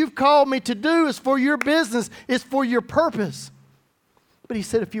what you've called me to do is for your business. It's for your purpose. But he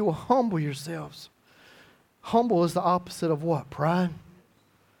said, if you will humble yourselves. Humble is the opposite of what? Pride?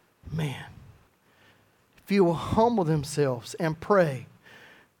 Man. If you will humble themselves and pray.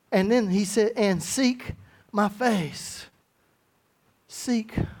 And then he said, and seek my face.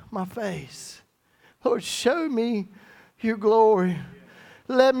 Seek my face. Lord, show me your glory.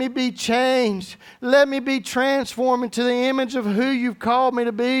 Let me be changed. Let me be transformed into the image of who you've called me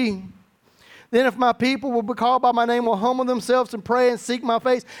to be. Then if my people will be called by my name, will humble themselves and pray and seek my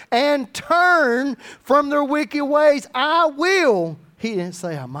face and turn from their wicked ways, I will. He didn't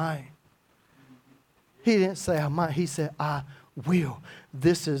say I might. He didn't say I might. He said I will.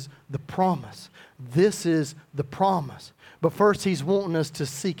 This is the promise. This is the promise. But first he's wanting us to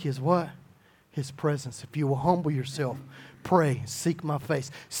seek his what? His presence. If you will humble yourself, pray, seek my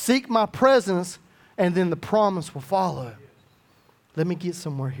face. Seek my presence, and then the promise will follow. Let me get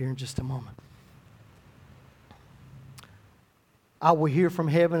somewhere here in just a moment. I will hear from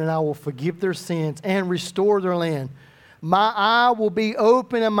heaven, and I will forgive their sins and restore their land. My eye will be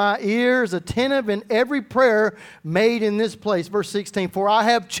open and my ears attentive in every prayer made in this place. Verse 16, for I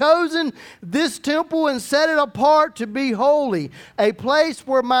have chosen this temple and set it apart to be holy, a place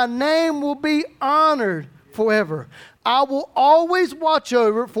where my name will be honored forever. I will always watch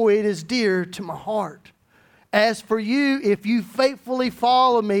over it, for it is dear to my heart. As for you, if you faithfully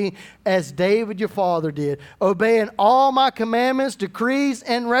follow me as David your father did, obeying all my commandments, decrees,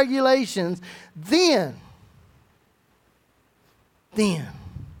 and regulations, then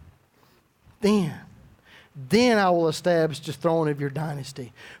I will establish the throne of your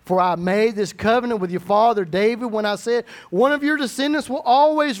dynasty. For I made this covenant with your father David when I said, one of your descendants will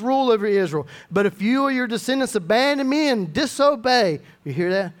always rule over Israel. But if you or your descendants abandon me and disobey, you hear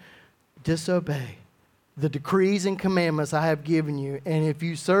that? Disobey the decrees and commandments I have given you, and if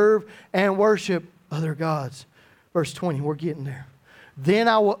you serve and worship other gods. Verse 20, we're getting there. Then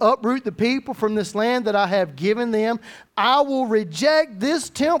I will uproot the people from this land that I have given them. I will reject this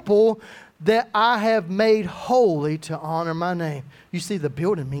temple that I have made holy to honor my name. You see, the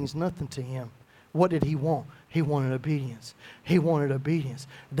building means nothing to him. What did he want? He wanted obedience. He wanted obedience.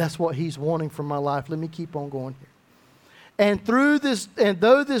 That's what he's wanting from my life. Let me keep on going here. And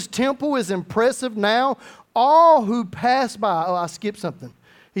though this temple is impressive now, all who pass by, I skipped something.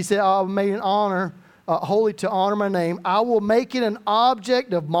 He said, I made an honor, holy to honor my name. I will make it an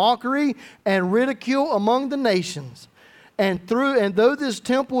object of mockery and ridicule among the nations. And though this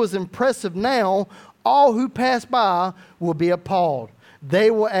temple is impressive now, all who pass by will be appalled.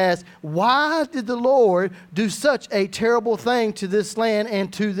 They will ask, why did the Lord do such a terrible thing to this land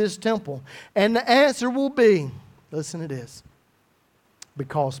and to this temple? And the answer will be, listen to this,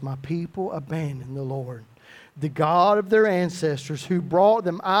 because my people abandoned the Lord, the God of their ancestors, who brought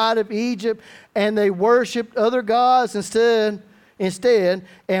them out of Egypt, and they worshipped other gods instead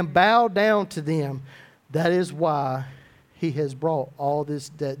and bowed down to them. That is why he has brought all this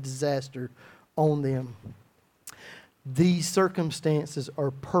disaster on them. These circumstances are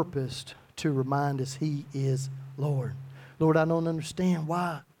purposed to remind us he is Lord. Lord, I don't understand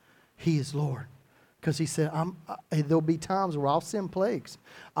why he is Lord. Because he said, there'll be times where I'll send plagues.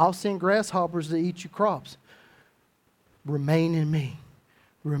 I'll send grasshoppers to eat your crops. Remain in me.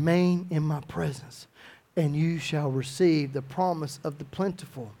 Remain in my presence. And you shall receive the promise of the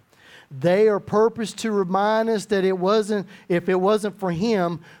plentiful. They are purposed to remind us that if it wasn't for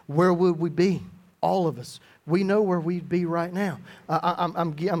him, where would we be? All of us. We know where we'd be right now.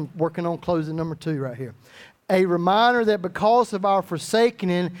 I'm working on closing number 2 right here. A reminder that because of our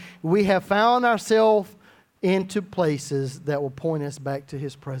forsaking, we have found ourselves into places that will point us back to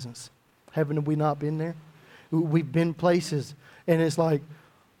his presence. Haven't we not been there? We've been places, and it's like,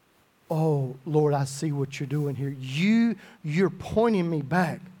 oh, Lord, I see what you're doing here. You're pointing me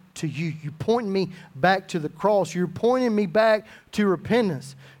back to you. You're pointing me back to the cross. You're pointing me back to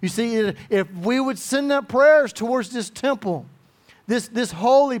repentance. You see, if we would send up prayers towards this temple, this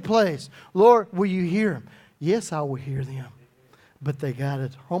holy place, Lord, will you hear them? Yes, I will hear them. But they got to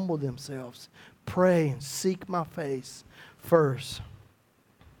humble themselves, pray, and seek my face first.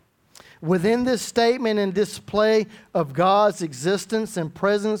 Within this statement and display of God's existence and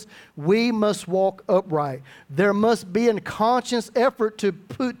presence, we must walk upright. There must be a conscious effort to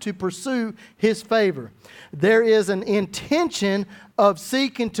pursue his favor. There is an intention of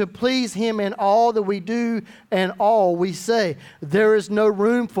seeking to please him in all that we do and all we say. There is no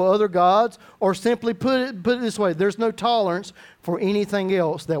room for other gods, or simply put it this way, there's no tolerance for anything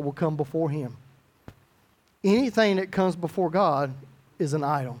else that will come before him. Anything that comes before God is an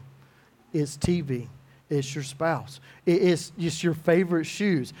idol. It's TV. It's your spouse. It's just your favorite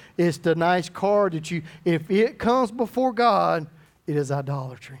shoes. It's the nice car that if it comes before God, it is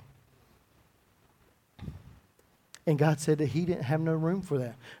idolatry. And God said that he didn't have no room for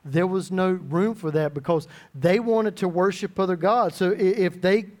that. There was no room for that because they wanted to worship other gods. So if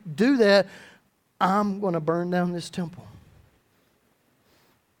they do that, I'm going to burn down this temple.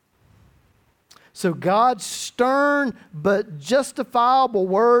 So God's stern but justifiable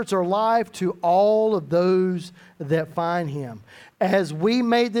words are life to all of those that find him. As we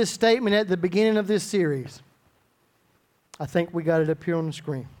made this statement at the beginning of this series, I think we got it up here on the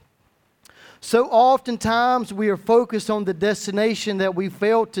screen. So oftentimes we are focused on the destination that we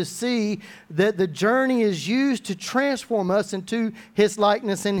fail to see that the journey is used to transform us into his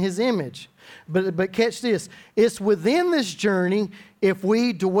likeness and his image. But catch this. It's within this journey, if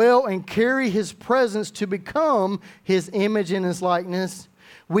we dwell and carry his presence to become his image and his likeness,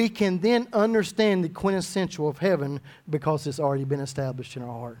 we can then understand the quintessential of heaven because it's already been established in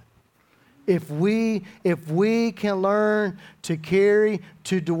our heart. If we can learn to carry,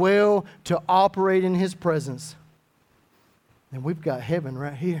 to dwell, to operate in his presence, then we've got heaven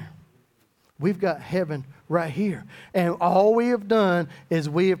right here. We've got heaven right here. And all we have done is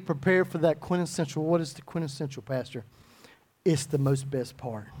we have prepared for that quintessential. What is the quintessential, Pastor? It's the most best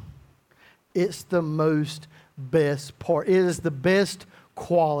part. It's the most best part. It is the best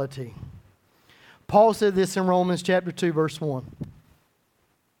quality. Paul said this in Romans chapter 2, verse 1.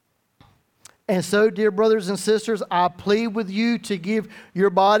 And so, dear brothers and sisters, I plead with you to give your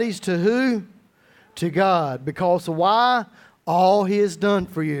bodies to who? To God. Because why? All he has done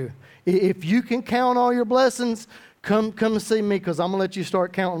for you. If you can count all your blessings, come and see me because I'm going to let you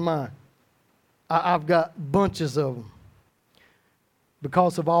start counting mine. I've got bunches of them.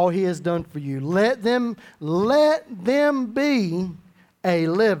 Because of all he has done for you. Let them be a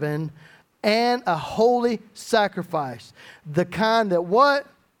living and a holy sacrifice. The kind that what?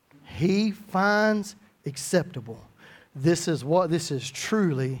 He finds acceptable. This is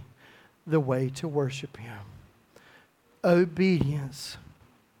truly the way to worship him. Obedience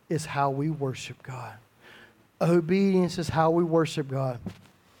is how we worship God. Obedience is how we worship God.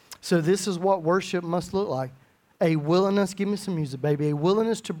 So this is what worship must look like. A willingness, give me some music, baby. A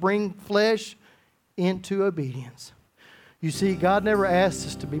willingness to bring flesh into obedience. You see, God never asked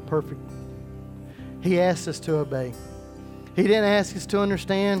us to be perfect. He asked us to obey. He didn't ask us to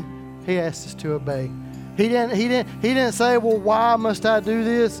understand. He asked us to obey. He didn't say, well, why must I do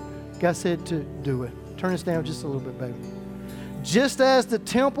this? God said to do it. Turn this down just a little bit, baby. Just as the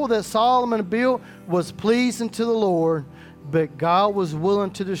temple that Solomon built was pleasing to the Lord, but God was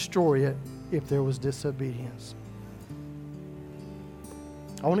willing to destroy it if there was disobedience.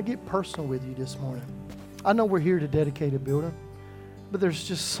 I want to get personal with you this morning. I know we're here to dedicate a building, but there's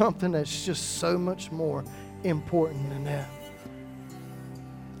just something that's just so much more important than that.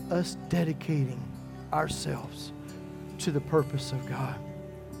 Us dedicating ourselves to the purpose of God.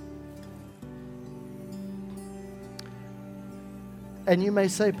 And you may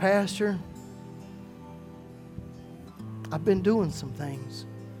say, Pastor, I've been doing some things.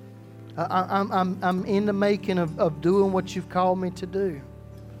 I'm in the making of doing what you've called me to do.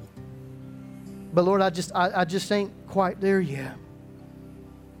 But Lord, I just ain't quite there yet.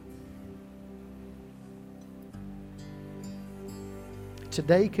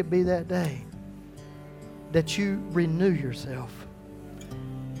 Today could be that day that you renew yourself.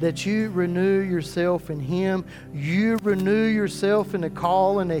 That you renew yourself in Him. You renew yourself in the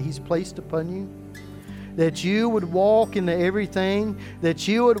calling that He's placed upon you. That you would walk in the everything. That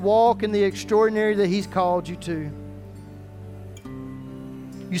you would walk in the extraordinary that He's called you to.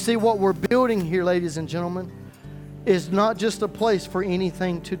 You see, what we're building here, ladies and gentlemen, is not just a place for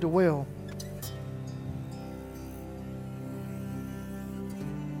anything to dwell.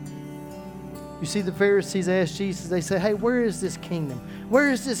 You see, the Pharisees asked Jesus, they say, hey, where is this kingdom?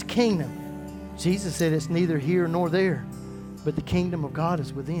 Where is this kingdom? Jesus said, it's neither here nor there, but the kingdom of God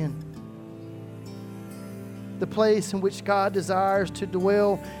is within. The place in which God desires to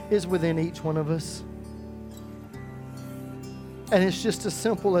dwell is within each one of us. And it's just as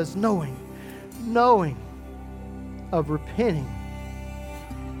simple as knowing of repenting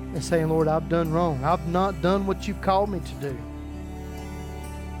and saying, Lord, I've done wrong. I've not done what you've called me to do.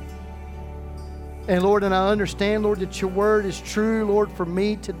 And Lord, and I understand, Lord, that your word is true, Lord, for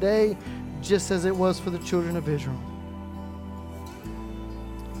me today, just as it was for the children of Israel.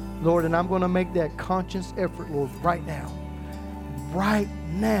 Lord, and I'm going to make that conscious effort, Lord, right now. Right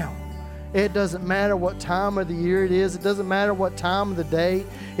now. It doesn't matter what time of the year it is. It doesn't matter what time of the day.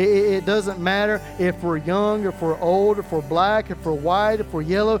 It doesn't matter if we're young, if we're old, if we're black, if we're white, if we're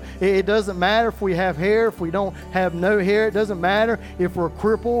yellow. It doesn't matter if we have hair, if we don't have no hair. It doesn't matter if we're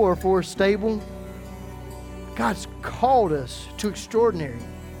crippled or if we're stable. God's called us to extraordinary.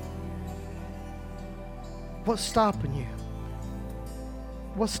 What's stopping you?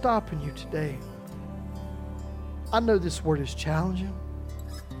 What's stopping you today? I know this word is challenging.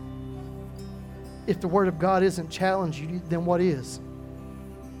 If the Word of God isn't challenging you, then what is?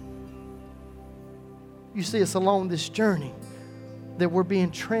 You see, it's along this journey that we're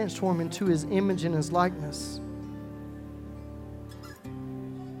being transformed into His image and His likeness.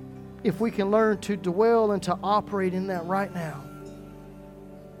 If we can learn to dwell and to operate in that right now,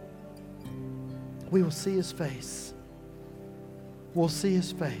 we will see His face. We'll see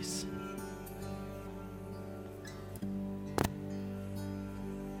His face.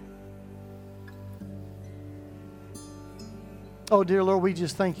 Oh, dear Lord, we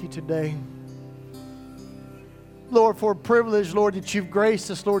just thank you today. Lord, for a privilege, Lord, that you've graced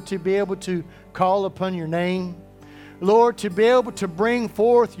us, Lord, to be able to call upon your name. Lord, to be able to bring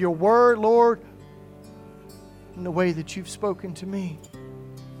forth your word, Lord, in the way that you've spoken to me.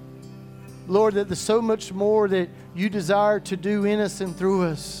 Lord, that there's so much more that you desire to do in us and through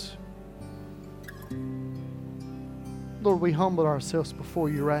us. Lord, we humble ourselves before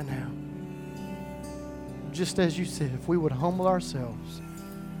you right now. Just as you said, if we would humble ourselves,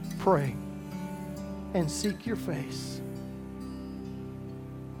 pray, and seek your face.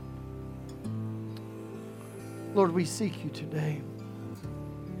 Lord, we seek you today.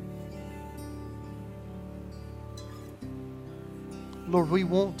 Lord, we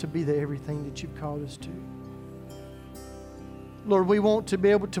want to be the everything that you've called us to. Lord, we want to be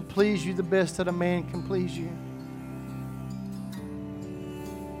able to please you the best that a man can please you.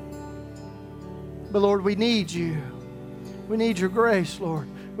 But Lord, we need you. We need your grace, Lord.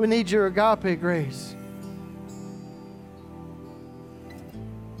 We need your agape grace.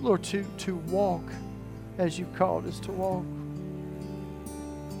 Lord, to walk as you've called us to walk.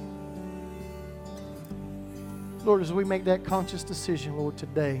 Lord, as we make that conscious decision, Lord,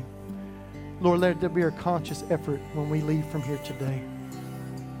 today, Lord, let there be a conscious effort when we leave from here today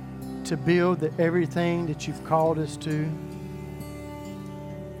to build the everything that you've called us to.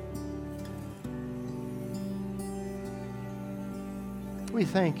 We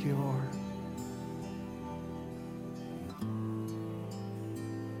thank you, Lord.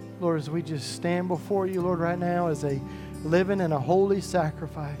 Lord, as we just stand before you, Lord, right now as a living and a holy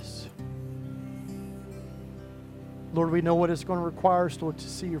sacrifice. Lord, we know what it's going to require us, Lord, to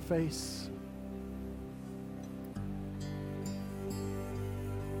see your face.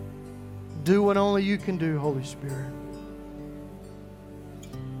 Do what only you can do, Holy Spirit.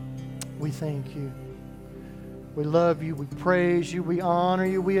 We thank you. We love you. We praise you. We honor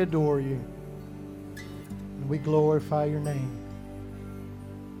you. We adore you. And we glorify your name.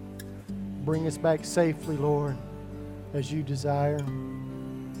 Bring us back safely, Lord, as you desire.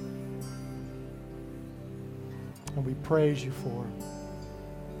 And we praise you for it.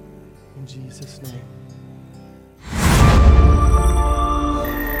 In Jesus' name.